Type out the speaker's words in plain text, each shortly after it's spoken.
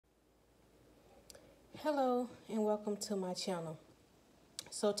Hello and welcome to my channel.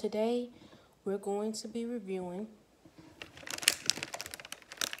 So today we're going to be reviewing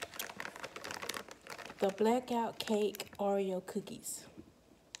the Blackout Cake Oreo cookies.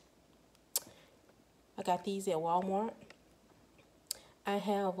 I got these at Walmart. I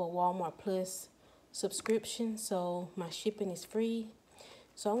have a Walmart Plus subscription, so my shipping is free.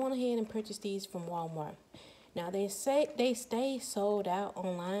 So I went ahead and purchased these from Walmart. Now they say they stay sold out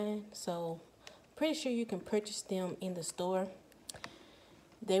online, so pretty sure you can purchase them in the store.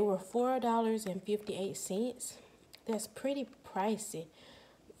 They were $4.58. That's pretty pricey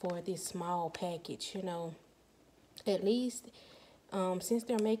for this small package, you know. At least since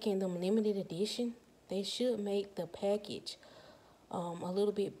they're making them limited edition, they should make the package a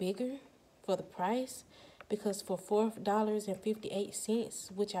little bit bigger for the price, because for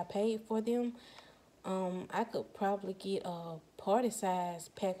 $4.58, which I paid for them, I could probably get a party size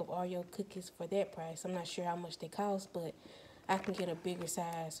pack of Oreo cookies for that price. I'm not sure how much they cost, but I can get a bigger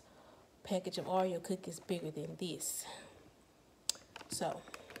size package of Oreo cookies bigger than this. So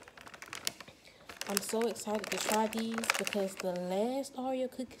I'm so excited to try these, because the last Oreo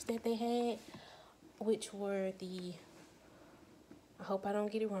cookies that they had, which were the, I hope I don't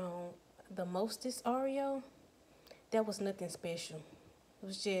get it wrong, the Mostest Oreo, that was nothing special. It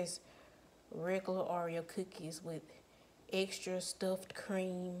was just regular Oreo cookies with extra stuffed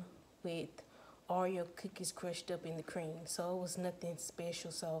cream with Oreo cookies crushed up in the cream. So it was nothing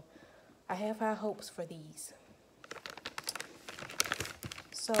special. So I have high hopes for these.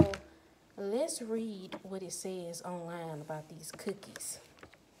 So let's read what it says online about these cookies.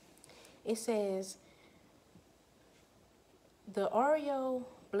 It says, the Oreo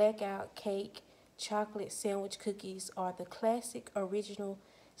Blackout Cake chocolate sandwich cookies are the classic original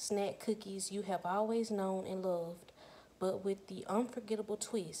snack cookies you have always known and loved, but with the unforgettable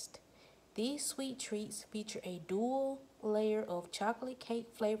twist. These sweet treats feature a dual layer of chocolate cake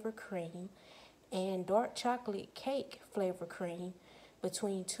flavor cream and dark chocolate cake flavor cream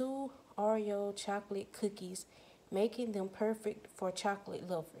between two Oreo chocolate cookies, making them perfect for chocolate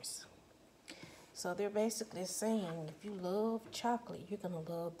lovers. So they're basically saying if you love chocolate, you're going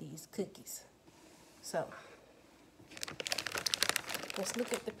to love these cookies. So let's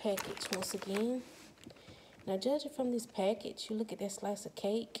look at the package once again. Now, judging from this package, you look at that slice of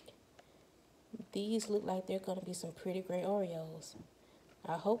cake, these look like they're going to be some pretty great Oreos.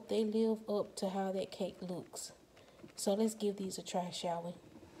 I hope they live up to how that cake looks. So let's give these a try, shall we?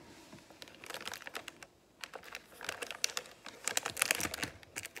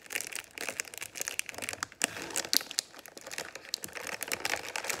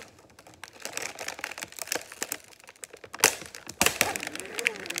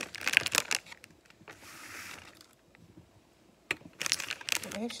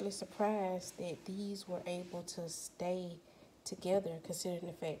 I'm actually surprised that these were able to stay together, considering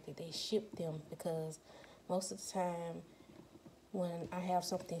the fact that they shipped them, because most of the time when I have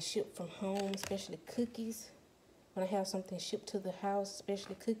something shipped from home, especially cookies, when I have something shipped to the house,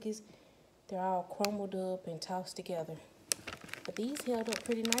 especially cookies, they're all crumbled up and tossed together. But these held up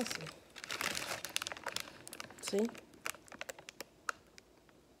pretty nicely. See?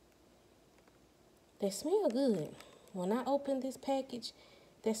 They smell good. When I opened this package,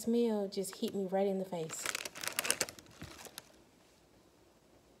 that smell just hit me right in the face.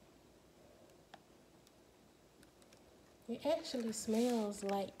 It actually smells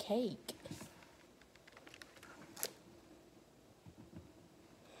like cake.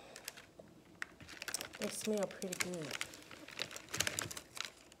 They smell pretty good.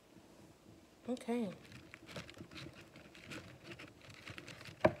 Okay.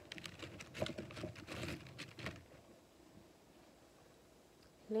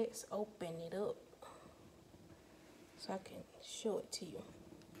 Let's open it up so I can show it to you.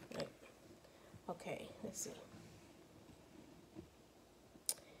 Right. Okay, let's see.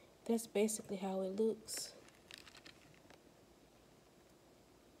 That's basically how it looks.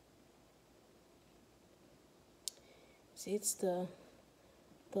 See, it's the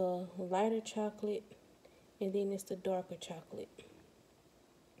lighter chocolate, and then it's the darker chocolate.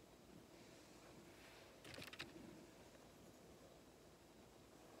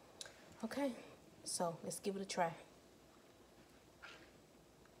 Okay, so let's give it a try.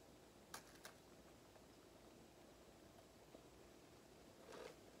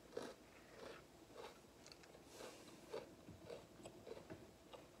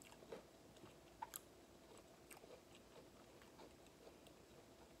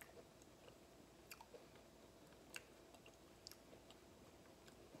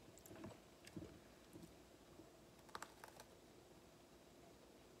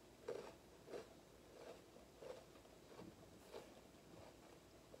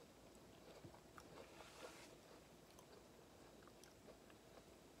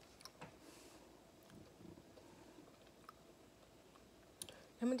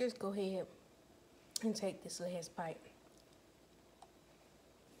 Let me just go ahead and take this last bite.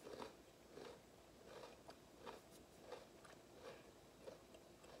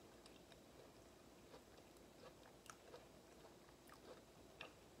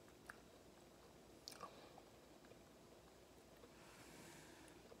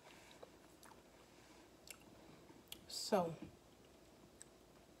 So,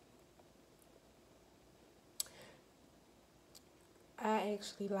 I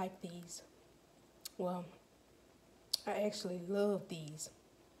actually like these. Well, I actually love these.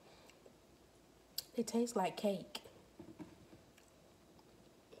 They taste like cake.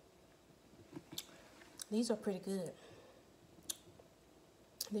 These are pretty good.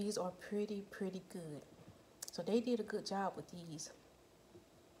 These are pretty good. So they did a good job with these.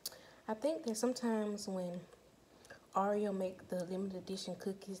 I think that sometimes when Oreo make the limited edition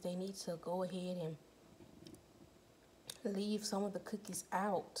cookies, they need to go ahead and leave some of the cookies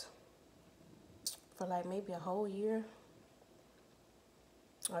out for like maybe a whole year,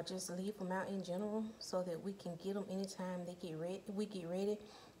 or just leave them out in general so that we can get them anytime they get ready. We get ready,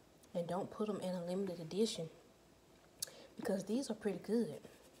 and don't put them in a limited edition, because these are pretty good.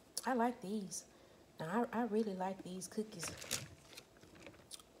 I like these. Now I really like these cookies.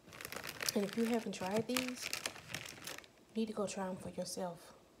 And if you haven't tried these, you need to go try them for yourself.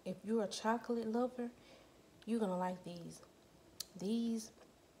 If you're a chocolate lover, you're gonna like these.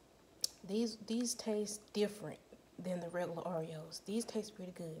 These taste different than the regular Oreos. These taste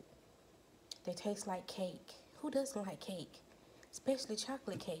pretty good. They taste like cake. Who doesn't like cake? Especially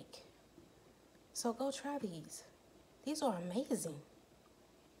chocolate cake. So go try these. These are amazing.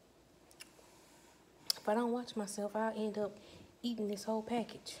 If I don't watch myself, I'll end up eating this whole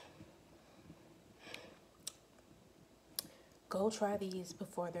package. Go try these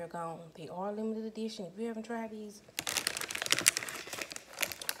before they're gone. They are limited edition. If you haven't tried these,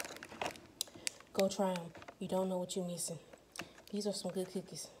 go try them. You don't know what you're missing. These are some good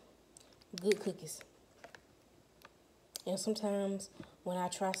cookies. Good cookies. And sometimes when I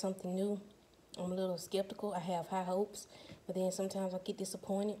try something new, I'm a little skeptical. I have high hopes, but then sometimes I get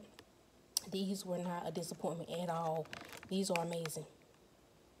disappointed. These were not a disappointment at all. These are amazing.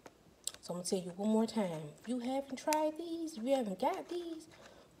 So I'm going to tell you one more time. If you haven't tried these, if you haven't got these,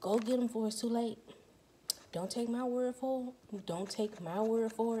 go get them before it's too late. Don't take my word for it. Don't take my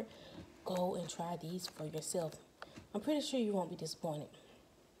word for it. Go and try these for yourself. I'm pretty sure you won't be disappointed.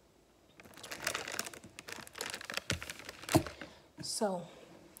 So,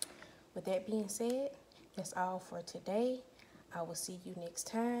 with that being said, that's all for today. I will see you next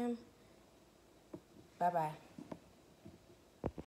time. Bye-bye.